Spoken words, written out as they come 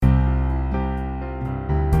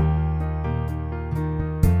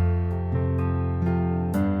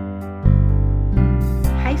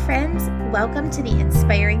welcome to the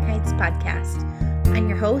Inspiring Heights podcast. I'm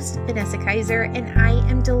your host, Vanessa Kaiser, and I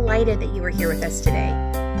am delighted that you are here with us today.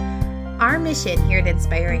 Our mission here at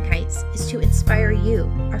Inspiring Heights is to inspire you,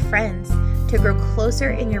 our friends, to grow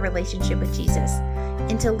closer in your relationship with Jesus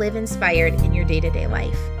and to live inspired in your day-to-day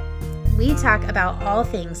life. We talk about all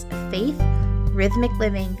things faith, rhythmic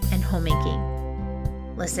living, and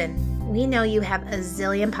homemaking. Listen, we know you have a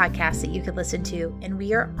zillion podcasts that you could listen to, and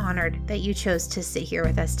we are honored that you chose to sit here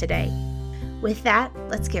with us today. With that,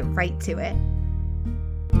 let's get right to it.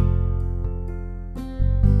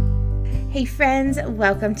 Hey friends,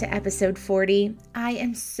 welcome to episode 40. I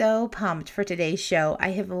am so pumped for today's show.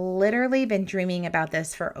 I have literally been dreaming about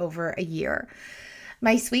this for over a year.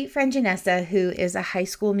 My sweet friend Janessa, who is a high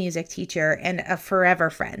school music teacher and a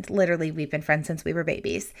forever friend, literally we've been friends since we were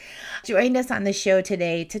babies, joined us on the show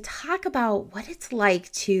today to talk about what it's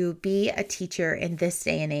like to be a teacher in this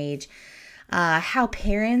day and age, how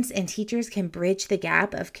parents and teachers can bridge the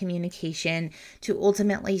gap of communication to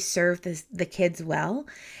ultimately serve the kids well,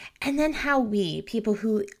 and then how we, people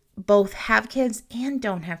who both have kids and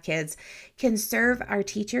don't have kids, can serve our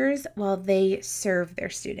teachers while they serve their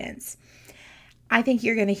students. I think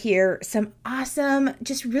you're going to hear some awesome,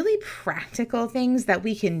 just really practical things that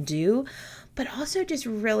we can do, but also just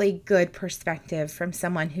really good perspective from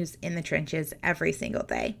someone who's in the trenches every single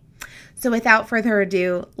day. So without further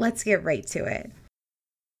ado, let's get right to it.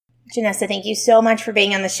 Janessa, thank you so much for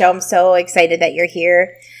being on the show. I'm so excited that you're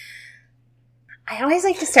here. I always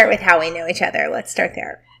like to start with how we know each other. Let's start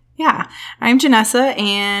there. Yeah, I'm Janessa,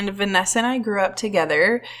 and Vanessa and I grew up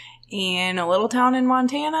together in a little town in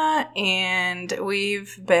Montana, and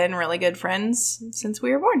we've been really good friends since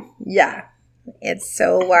we were born. Yeah, it's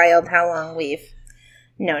so wild how long we've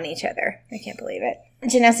known each other. I can't believe it.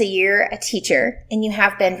 Janessa, you're a teacher, and you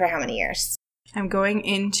have been for how many years? I'm going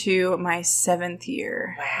into my 7th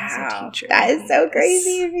year as a teacher. That is so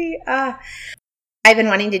crazy of me. I've been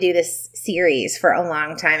wanting to do this series for a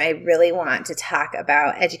long time. I really want to talk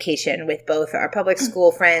about education with both our public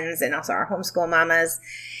school friends and also our homeschool mamas.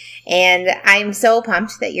 And I'm so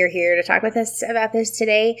pumped that you're here to talk with us about this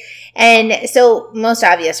today. And so, most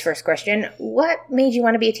obvious first question, what made you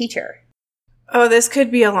want to be a teacher? Oh, this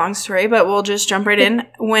could be a long story, but we'll just jump right in.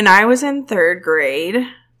 When I was in 3rd grade,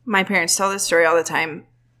 my parents tell this story all the time.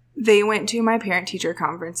 They went to my parent-teacher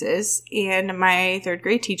conferences, and my 3rd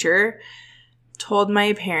grade teacher told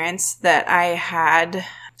my parents that I had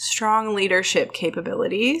strong leadership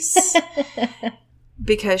capabilities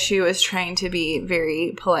because she was trying to be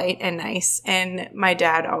very polite and nice. And my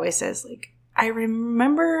dad always says, I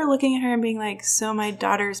remember looking at her and being like, so my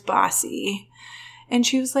daughter's bossy. And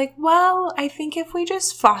she was like, well, I think if we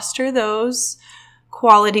just foster those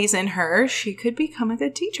qualities in her, she could become a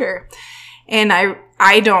good teacher. And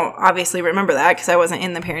I don't obviously remember that because I wasn't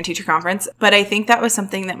in the parent-teacher conference, but I think that was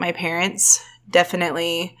something that my parents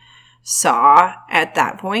definitely saw at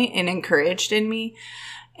that point and encouraged in me.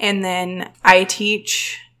 And then I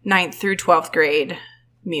teach 9th through 12th grade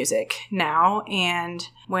music now. And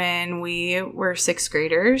when we were 6th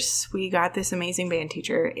graders, we got this amazing band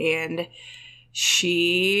teacher, and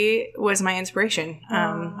she was my inspiration.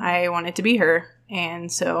 I wanted to be her. And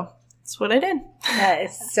so that's what I did. That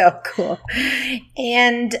is so cool.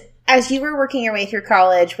 And as you were working your way through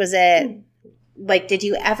college, was it did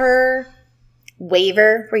you ever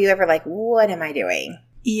waver? Were you ever like, what am I doing?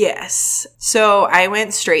 Yes. So I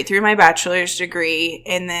went straight through my bachelor's degree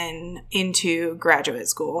and then into graduate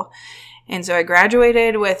school. And so I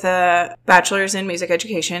graduated with a bachelor's in music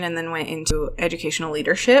education and then went into educational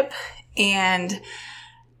leadership. And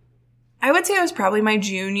I would say it was probably my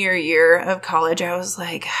junior year of college. I was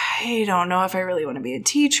like, I don't know if I really want to be a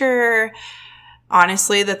teacher.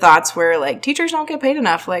 Honestly, the thoughts were teachers don't get paid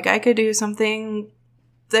enough. I could do something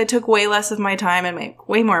that took way less of my time and make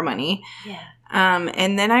way more money. Yeah.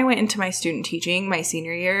 And then I went into my student teaching my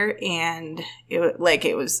senior year, and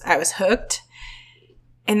I was hooked.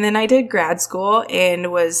 And then I did grad school and I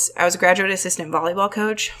was a graduate assistant volleyball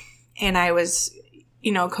coach, and I was,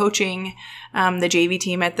 coaching the JV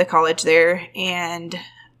team at the college there. And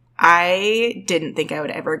I didn't think I would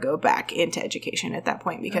ever go back into education at that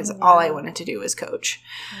point because all I wanted to do was coach.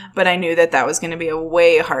 Yeah. But I knew that was going to be a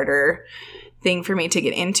way harder thing for me to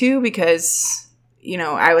get into because,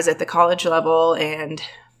 I was at the college level and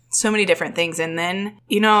so many different things. And then,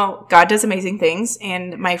 God does amazing things.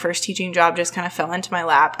 And my first teaching job just kind of fell into my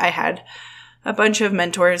lap. I had a bunch of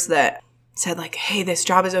mentors that said hey, this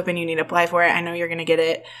job is open. You need to apply for it. I know you're going to get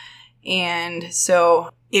it. And so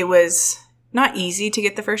it was not easy to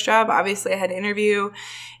get the first job. Obviously, I had to interview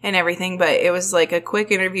and everything, but it was a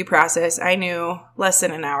quick interview process. I knew less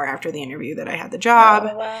than an hour after the interview that I had the job.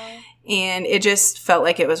 Oh, wow. And it just felt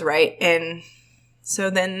like it was right. And so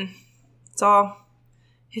then it's all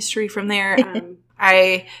history from there.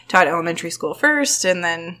 I taught elementary school first, and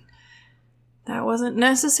then that wasn't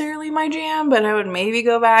necessarily my jam, but I would maybe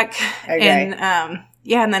go back. Okay. And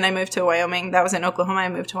and then I moved to Wyoming. That was in Oklahoma. I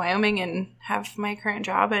moved to Wyoming and have my current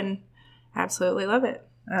job and absolutely love it.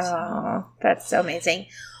 Oh, that's so amazing.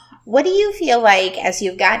 What do you feel like, as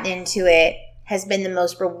you've gotten into it, has been the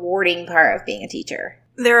most rewarding part of being a teacher?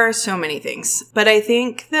 There are so many things, but I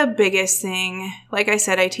think the biggest thing, like I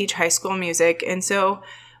said, I teach high school music, and so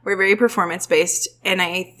we're very performance-based, and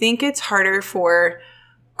I think it's harder for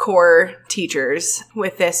core teachers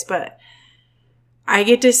with this, but I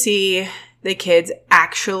get to see the kids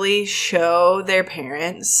actually show their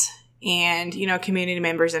parents and, community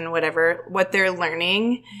members and whatever, what they're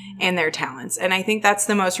learning and their talents. And I think that's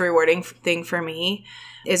the most rewarding thing for me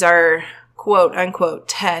is our quote unquote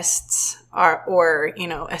tests or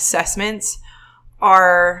assessments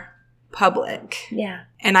are public. Yeah.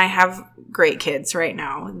 And I have great kids right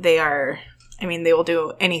now. They will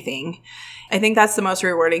do anything. I think that's the most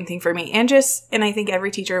rewarding thing for me. And I think every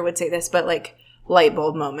teacher would say this, but like light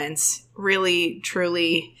bulb moments, really,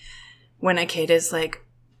 truly, when a kid is like,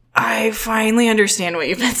 I finally understand what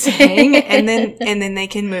you've been saying. and then they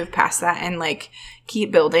can move past that and like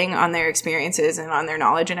keep building on their experiences and on their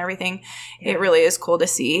knowledge and everything. Yeah. It really is cool to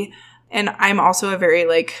see. And I'm also a very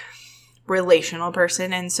like relational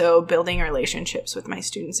person. And so building relationships with my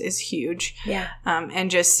students is huge. Yeah.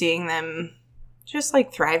 And just seeing them just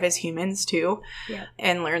like thrive as humans too. Yeah.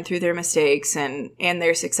 And learn through their mistakes and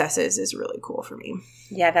their successes is really cool for me.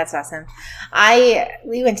 Yeah, that's awesome.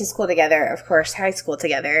 We went to school together, of course, high school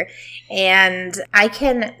together. And I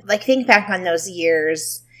can like think back on those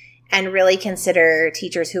years and really consider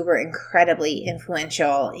teachers who were incredibly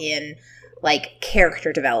influential in like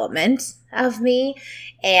character development of me.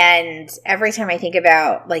 And every time I think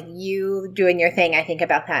about like you doing your thing, I think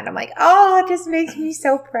about that and I'm like, oh, it just makes me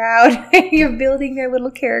so proud. You're building their little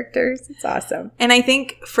characters. It's awesome. And I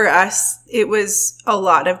think for us, it was a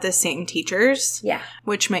lot of the same teachers. Yeah.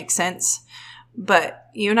 Which makes sense. But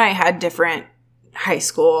you and I had different high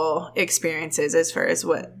school experiences as far as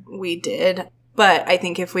what we did. But I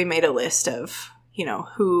think if we made a list of,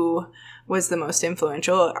 who was the most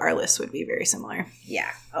influential, our list would be very similar.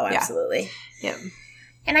 Yeah. Oh, absolutely. Yeah.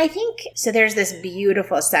 And I think, so there's this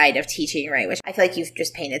beautiful side of teaching, right, which I feel like you've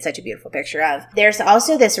just painted such a beautiful picture of. There's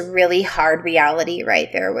also this really hard reality, right?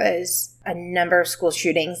 There was a number of school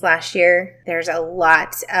shootings last year. There's a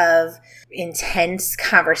lot of intense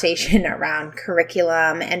conversation around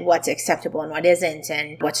curriculum and what's acceptable and what isn't,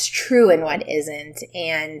 and what's true and what isn't,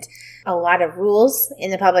 and a lot of rules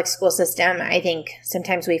in the public school system. I think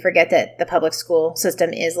sometimes we forget that the public school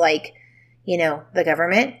system is like, the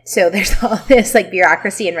government. So there's all this like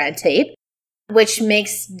bureaucracy and red tape, which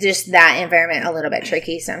makes just that environment a little bit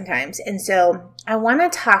tricky sometimes. And so I want to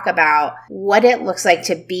talk about what it looks like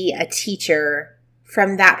to be a teacher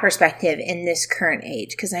from that perspective in this current age,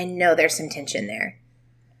 because I know there's some tension there.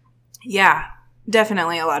 Yeah,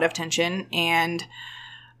 definitely a lot of tension and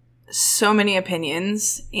so many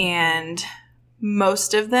opinions. And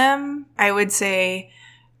most of them, I would say,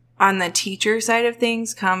 on the teacher side of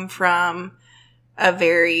things, come from a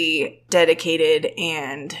very dedicated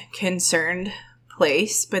and concerned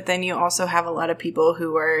place. But then you also have a lot of people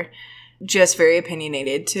who are just very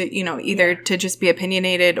opinionated to, either to just be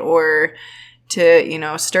opinionated or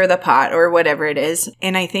to, stir the pot or whatever it is.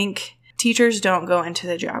 And I think teachers don't go into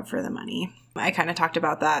the job for the money. I kind of talked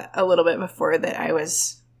about that a little bit before, that I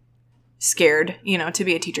was scared, to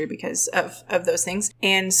be a teacher because of those things.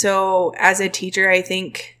 And so as a teacher, I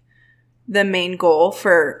think the main goal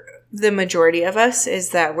for the majority of us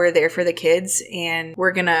is that we're there for the kids and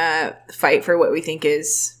we're going to fight for what we think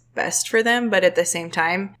is best for them. But at the same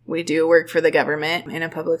time, we do work for the government in a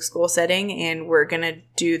public school setting, and we're going to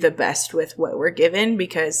do the best with what we're given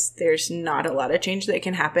because there's not a lot of change that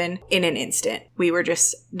can happen in an instant. We were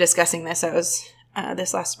just discussing this. I was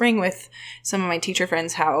this last spring with some of my teacher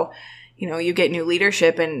friends, how, you get new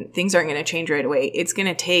leadership and things aren't going to change right away. It's going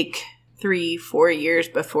to take 3-4 years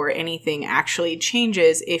before anything actually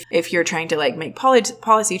changes. If you're trying to like make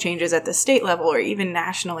policy changes at the state level or even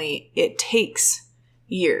nationally, it takes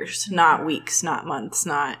years, not weeks, not months,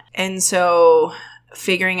 And so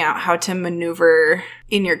figuring out how to maneuver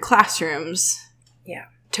in your classrooms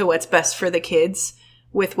to what's best for the kids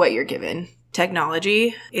with what you're given.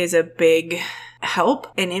 Technology is a big help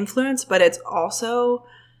and influence, but it's also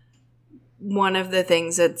one of the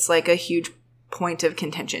things that's like a huge point of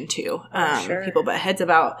contention too. Sure. People butt heads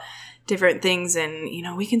about different things, and, you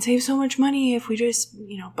know, we can save so much money if we just,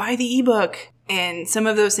 you know, buy the ebook. And some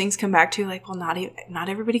of those things come back to like, well, not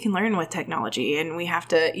everybody can learn with technology, and we have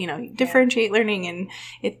to, you know, differentiate learning, and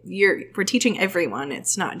we're teaching everyone.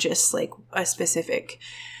 It's not just like a specific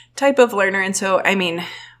type of learner. And so, I mean,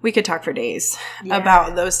 we could talk for days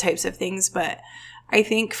about those types of things, but I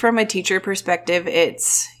think from a teacher perspective,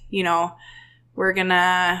 it's, you know, we're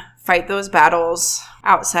gonna fight those battles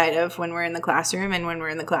outside of when we're in the classroom. And when we're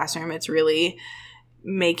in the classroom, it's really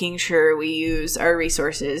making sure we use our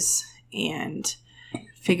resources and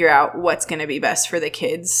figure out what's going to be best for the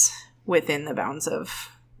kids within the bounds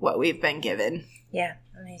of what we've been given. Yeah,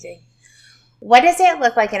 amazing. What does it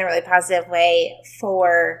look like in a really positive way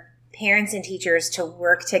for parents and teachers to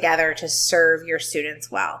work together to serve your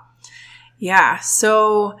students well? Yeah,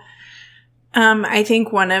 so I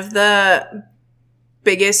think one of the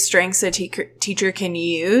biggest strengths a teacher can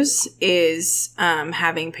use is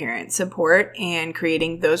having parent support and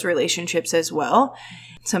creating those relationships as well.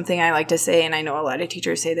 Something I like to say, and I know a lot of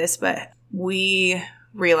teachers say this, but we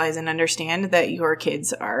realize and understand that your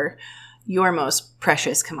kids are your most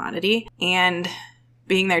precious commodity. And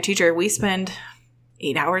being their teacher, we spend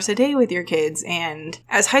 8 hours a day with your kids. And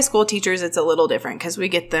as high school teachers, it's a little different because we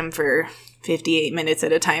get them for 58 minutes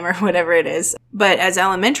at a time or whatever it is. But as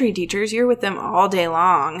elementary teachers, you're with them all day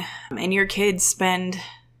long, and your kids spend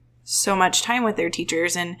so much time with their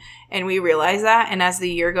teachers, and we realize that. And as the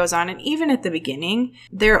year goes on, and even at the beginning,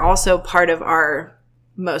 they're also part of our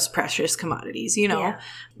most precious commodities. You know,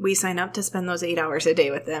 we sign up to spend those 8 hours a day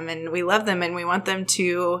with them, and we love them, and we want them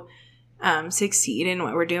to succeed in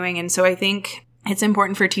what we're doing. And so I think it's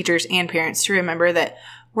important for teachers and parents to remember that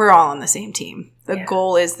we're all on the same team. The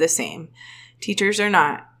goal is the same. Teachers are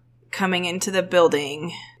not coming into the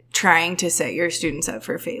building trying to set your students up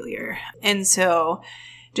for failure. And so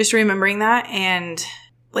just remembering that, and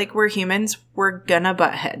like, we're humans, we're gonna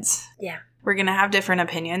butt heads. Yeah. We're gonna have different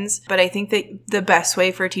opinions. But I think that the best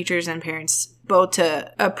way for teachers and parents both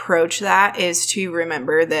to approach that is to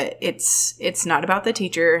remember that it's not about the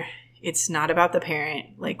teacher. It's not about the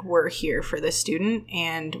parent. Like, we're here for the student,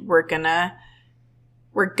 and we're gonna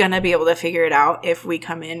be able to figure it out if we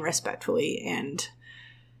come in respectfully and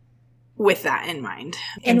with that in mind.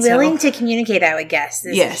 And willing to communicate, I would guess,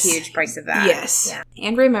 is a huge price of that. Yes. Yeah.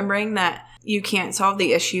 And remembering that you can't solve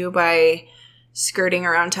the issue by skirting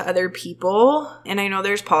around to other people. And I know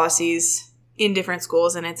there's policies in different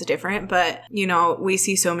schools and it's different, but, you know, we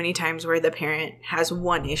see so many times where the parent has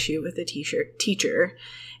one issue with the teacher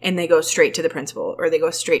and they go straight to the principal or they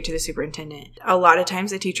go straight to the superintendent. A lot of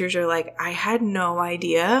times the teachers are like, I had no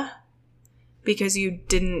idea because you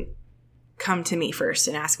didn't come to me first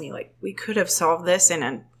and ask me. Like, we could have solved this in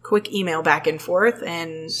a quick email back and forth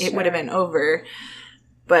and it would have been over.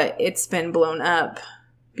 But it's been blown up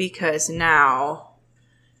because now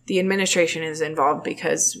the administration is involved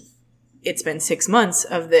because it's been 6 months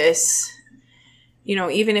of this. You know,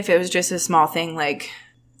 even if it was just a small thing like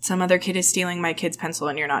some other kid is stealing my kid's pencil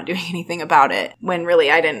and you're not doing anything about it, when really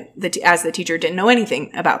I didn't, as the teacher, didn't know anything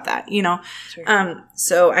about that, you know? Sure.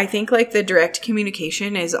 So I think like the direct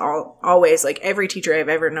communication is always like, every teacher I've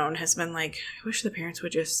ever known has been like, I wish the parents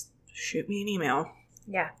would just shoot me an email.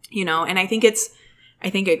 Yeah. You know, and I think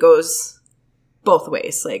it goes both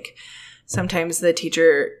ways. Like, sometimes the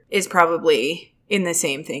teacher is probably in the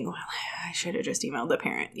same thing. Well, I should have just emailed the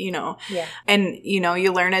parent, you know? Yeah. And, you know,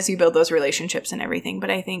 you learn as you build those relationships and everything. But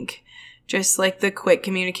I think just like the quick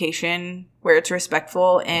communication where it's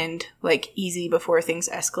respectful and like easy before things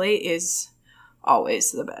escalate is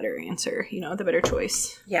always the better answer, you know, the better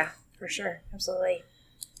choice. Yeah, for sure. Absolutely.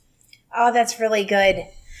 Oh, that's really good.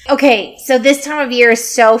 Okay. So this time of year is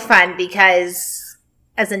so fun because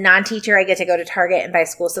as a non-teacher, I get to go to Target and buy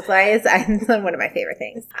school supplies. It's one of my favorite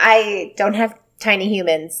things. I don't have tiny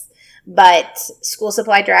humans, but school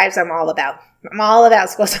supply drives, I'm all about. I'm all about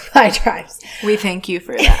school supply drives. We thank you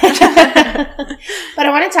for that. But I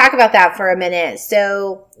want to talk about that for a minute.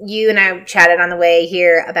 So you and I chatted on the way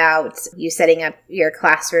here about you setting up your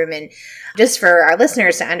classroom. And just for our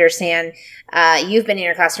listeners to understand, you've been in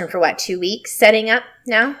your classroom for what, 2 weeks setting up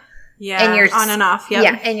now? Yeah, and you're on and off. Yep.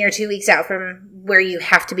 Yeah, and you're 2 weeks out from where you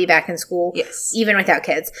have to be back in school. Yes. Even without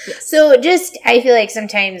kids. Yes. So just, I feel like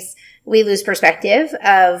sometimes we lose perspective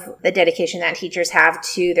of the dedication that teachers have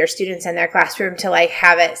to their students and their classroom to like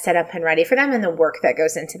have it set up and ready for them and the work that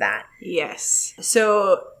goes into that. Yes.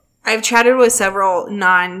 So I've chatted with several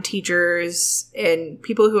non-teachers and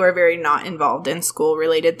people who are very not involved in school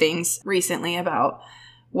related things recently about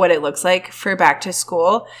what it looks like for back to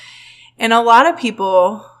school. And a lot of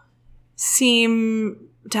people seem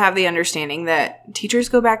to have the understanding that teachers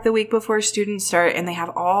go back the week before students start and they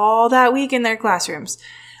have all that week in their classrooms.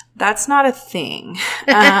 That's not a thing.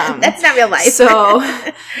 That's not real life. So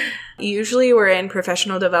usually we're in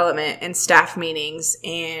professional development and staff meetings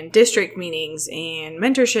and district meetings and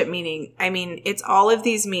mentorship meeting. I mean, it's all of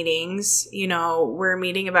these meetings. You know, we're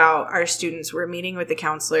meeting about our students. We're meeting with the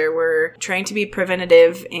counselor. We're trying to be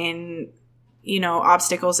preventative in, you know,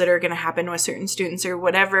 obstacles that are going to happen with certain students or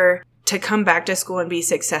whatever to come back to school and be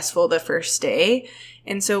successful the first day.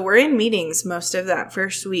 And so we're in meetings most of that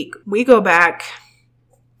first week. We go back.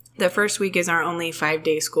 The first week is our only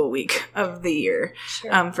 5-day school week of the year.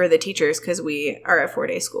 Sure. For the teachers, because we are a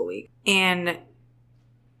 4-day school week. And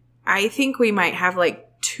I think we might have like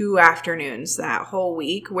 2 afternoons that whole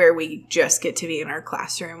week where we just get to be in our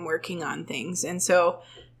classroom working on things. And so,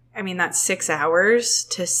 I mean, that's 6 hours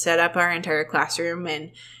to set up our entire classroom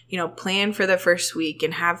and, you know, plan for the first week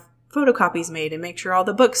and have photocopies made and make sure all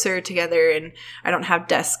the books are together. And I don't have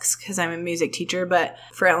desks because I'm a music teacher, but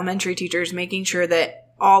for elementary teachers, making sure that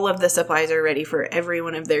all of the supplies are ready for every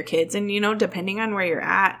one of their kids. And, you know, depending on where you're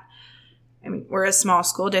at, I mean, we're a small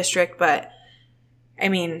school district, but I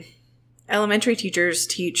mean, elementary teachers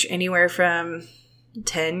teach anywhere from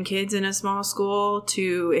 10 kids in a small school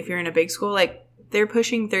to, if you're in a big school, like they're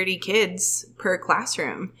pushing 30 kids per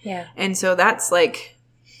classroom. Yeah. And so that's like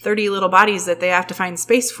 30 little bodies that they have to find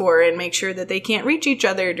space for and make sure that they can't reach each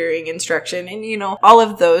other during instruction and, you know, all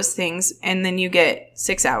of those things. And then you get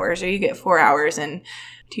 6 hours or you get 4 hours, and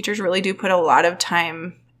teachers really do put a lot of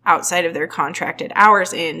time outside of their contracted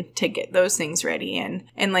hours in to get those things ready.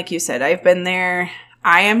 And like you said, I've been there.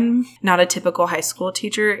 I am not a typical high school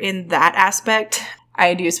teacher in that aspect.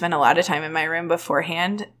 I do spend a lot of time in my room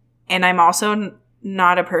beforehand. And I'm also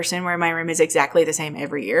not a person where my room is exactly the same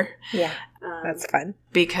every year. Yeah. That's fun.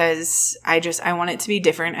 Because I want it to be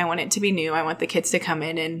different. I want it to be new. I want the kids to come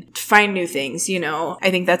in and find new things, you know. I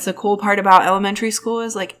think that's the cool part about elementary school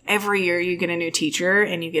is like every year you get a new teacher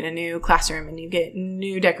and you get a new classroom and you get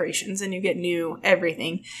new decorations and you get new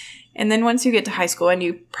everything. And then once you get to high school, and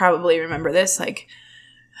you probably remember this, like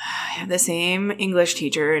I have the same English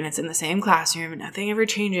teacher and it's in the same classroom and nothing ever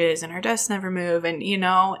changes and our desks never move and, you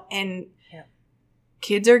know, and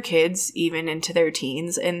kids are kids even into their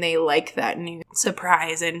teens, and they like that new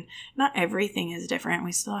surprise, and not everything is different.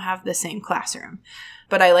 We still have the same classroom,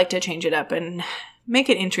 but I like to change it up and make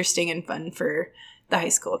it interesting and fun for the high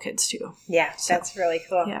school kids too. Yeah, so, that's really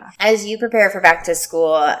cool. Yeah. As you prepare for back to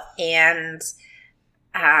school and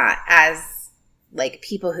as like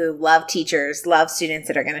people who love teachers, love students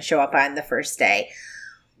that are going to show up on the first day,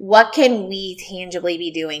 what can we tangibly be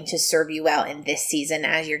doing to serve you well in this season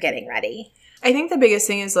as you're getting ready? I think the biggest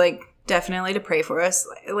thing is like definitely to pray for us.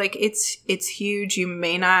 Like it's huge. You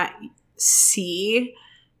may not see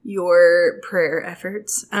your prayer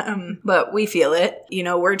efforts, but we feel it. You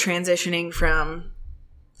know, we're transitioning from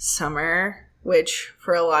summer, which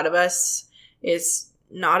for a lot of us is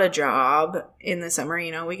not a job in the summer.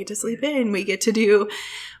 You know, we get to sleep in, we get to do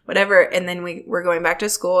whatever. And then we're going back to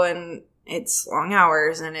school, and it's long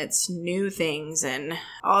hours and it's new things and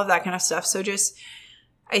all of that kind of stuff. So just,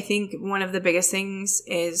 I think one of the biggest things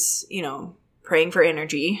is, you know, praying for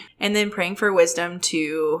energy and then praying for wisdom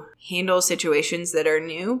to handle situations that are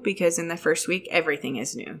new, because in the first week, everything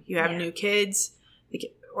is new. You have new kids,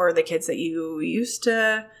 or the kids that you used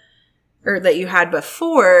to, or that you had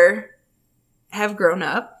before have grown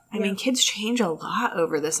up. I mean, kids change a lot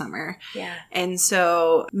over the summer. Yeah. And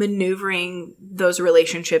so maneuvering those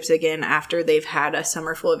relationships again after they've had a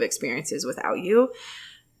summer full of experiences without you,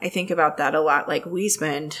 I think about that a lot. Like, we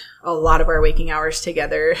spend a lot of our waking hours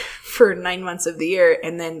together for 9 months of the year,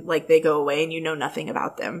 and then like they go away and you know nothing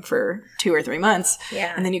about them for 2 or 3 months.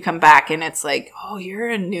 Yeah. And then you come back and it's like, oh, you're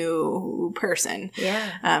a new person.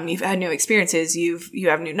 Yeah. You've had new experiences. You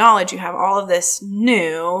have new knowledge. You have all of this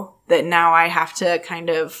new that now I have to kind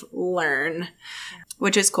of learn,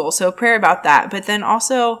 which is cool. So prayer about that. But then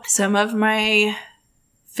also some of my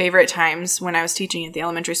favorite times when I was teaching at the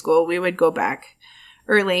elementary school, we would go back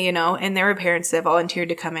early, you know, and there were parents that volunteered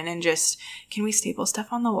to come in and just, can we staple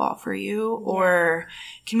stuff on the wall for you? Or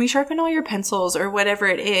can we sharpen all your pencils, or whatever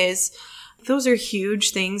it is? Those are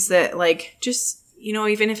huge things that, like, just, you know,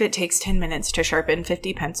 even if it takes 10 minutes to sharpen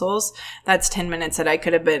 50 pencils, that's 10 minutes that I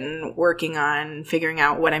could have been working on figuring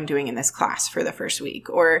out what I'm doing in this class for the first week.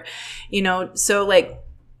 Or, you know, so like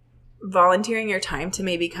volunteering your time to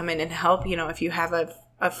maybe come in and help. You know, if you have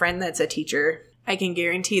a friend that's a teacher, I can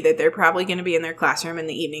guarantee that they're probably going to be in their classroom in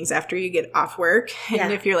the evenings after you get off work.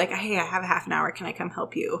 And if you're like, hey, I have a half an hour, can I come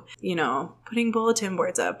help you? You know, putting bulletin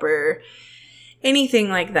boards up or anything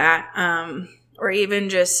like that. Or even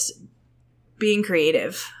just being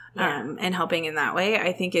creative and helping in that way,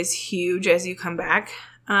 I think is huge as you come back.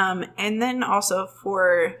 And then also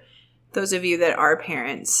for those of you that are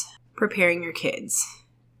parents, preparing your kids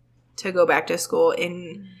to go back to school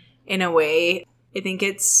in a way. I think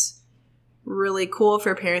it's really cool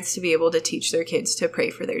for parents to be able to teach their kids to pray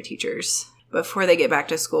for their teachers before they get back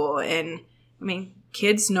to school. And I mean,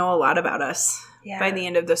 kids know a lot about us by the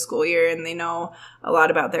end of the school year, and they know a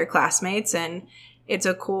lot about their classmates. And it's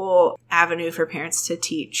a cool avenue for parents to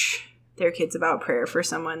teach their kids about prayer for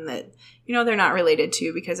someone that, you know, they're not related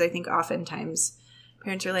to, because I think oftentimes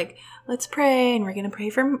parents are like, let's pray, and we're going to pray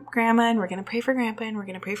for grandma, and we're going to pray for grandpa, and we're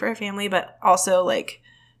going to pray for our family, but also like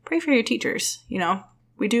pray for your teachers. You know,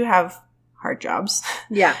 we do have hard jobs.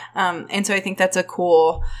 Yeah. And so I think that's a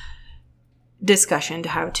cool discussion to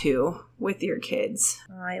have too with your kids.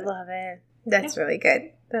 Oh, I love it. That's really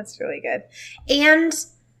good. That's really good. And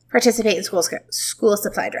participate in school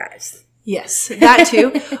supply drives. Yes, that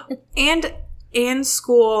too. and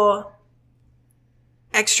school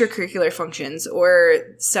extracurricular functions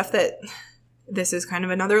or stuff that, this is kind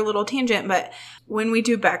of another little tangent, but when we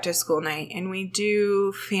do back to school night and we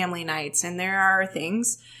do family nights and there are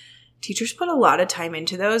things, teachers put a lot of time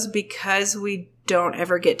into those because we don't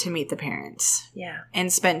ever get to meet the parents. Yeah.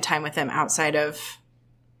 And spend time with them outside of,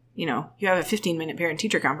 you know, you have a 15-minute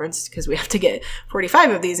parent-teacher conference because we have to get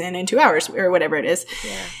 45 of these in 2 hours or whatever it is.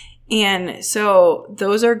 Yeah. And so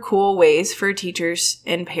those are cool ways for teachers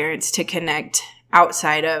and parents to connect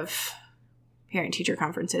outside of parent-teacher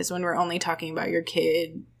conferences when we're only talking about your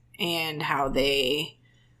kid and how they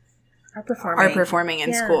are performing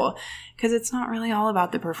in school. Because it's not really all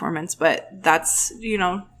about the performance, but that's, you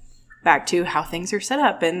know, back to how things are set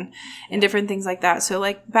up and different things like that. So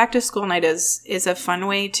like back to school night is a fun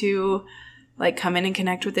way to like come in and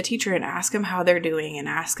connect with the teacher and ask them how they're doing and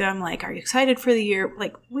ask them like, are you excited for the year?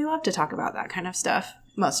 Like we love to talk about that kind of stuff.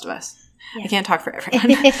 Most of us. Yeah. I can't talk for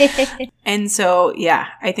everyone. And so, yeah,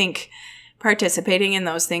 I think participating in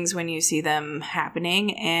those things when you see them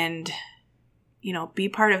happening and, you know, be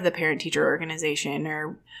part of the parent-teacher organization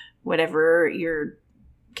or whatever your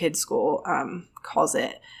kid's school calls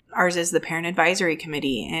it. Ours is the Parent Advisory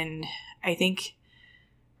Committee, and I think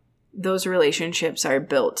those relationships are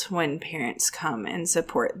built when parents come and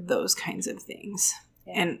support those kinds of things.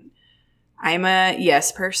 Yeah. And I'm a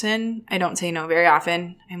yes person. I don't say no very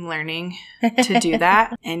often. I'm learning to do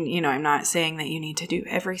that. And, you know, I'm not saying that you need to do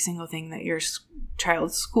every single thing that your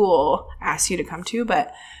child's school asks you to come to,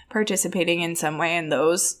 but participating in some way in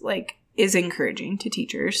those, like, is encouraging to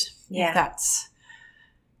teachers. Yeah. If that's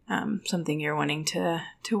something you're wanting to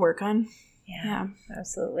work on. Yeah,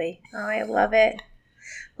 absolutely. Oh, I love it.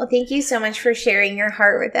 Well, thank you so much for sharing your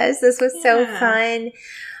heart with us. This was so fun.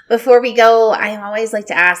 Before we go, I always like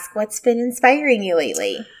to ask, what's been inspiring you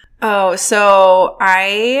lately? Oh, so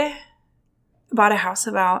I bought a house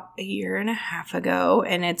about 1.5 years ago,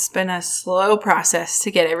 and it's been a slow process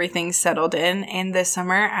to get everything settled in. And this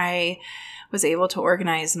summer, I was able to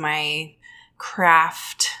organize my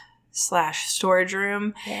craft/storage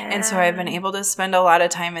room. Yeah. And so I've been able to spend a lot of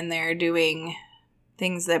time in there doing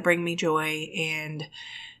things that bring me joy and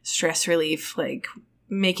stress relief, like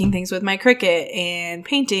making things with my Cricut and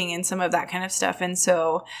painting and some of that kind of stuff. And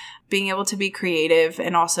so being able to be creative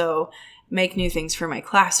and also make new things for my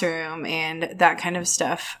classroom and that kind of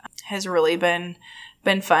stuff has really been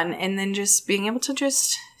fun. And then just being able to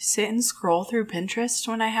just sit and scroll through Pinterest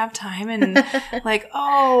when I have time and like,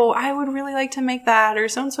 oh, I would really like to make that, or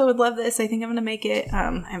so-and-so would love this. I think I'm going to make it.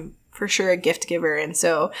 I'm for sure a gift giver. And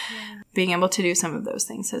so being able to do some of those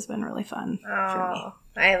things has been really fun for me.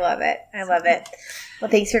 I love it. I love it.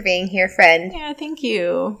 Well, thanks for being here, friend. Yeah, thank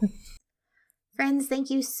you. Friends, thank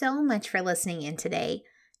you so much for listening in today.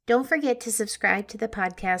 Don't forget to subscribe to the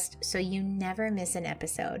podcast so you never miss an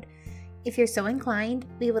episode. If you're so inclined,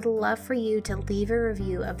 we would love for you to leave a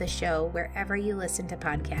review of the show wherever you listen to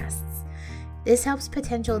podcasts. This helps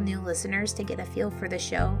potential new listeners to get a feel for the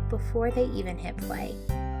show before they even hit play.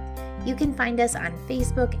 You can find us on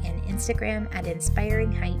Facebook and Instagram at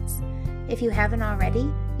Inspiring Heights. If you haven't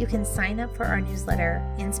already, you can sign up for our newsletter,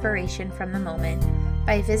 Inspiration from the Moment,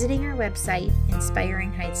 by visiting our website,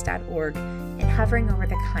 inspiringheights.org, and hovering over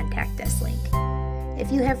the Contact Us link.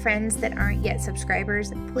 If you have friends that aren't yet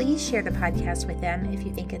subscribers, please share the podcast with them if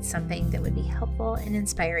you think it's something that would be helpful and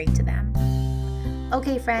inspiring to them.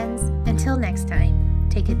 Okay, friends, until next time,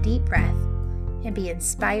 take a deep breath and be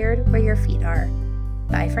inspired where your feet are.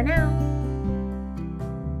 Bye for now.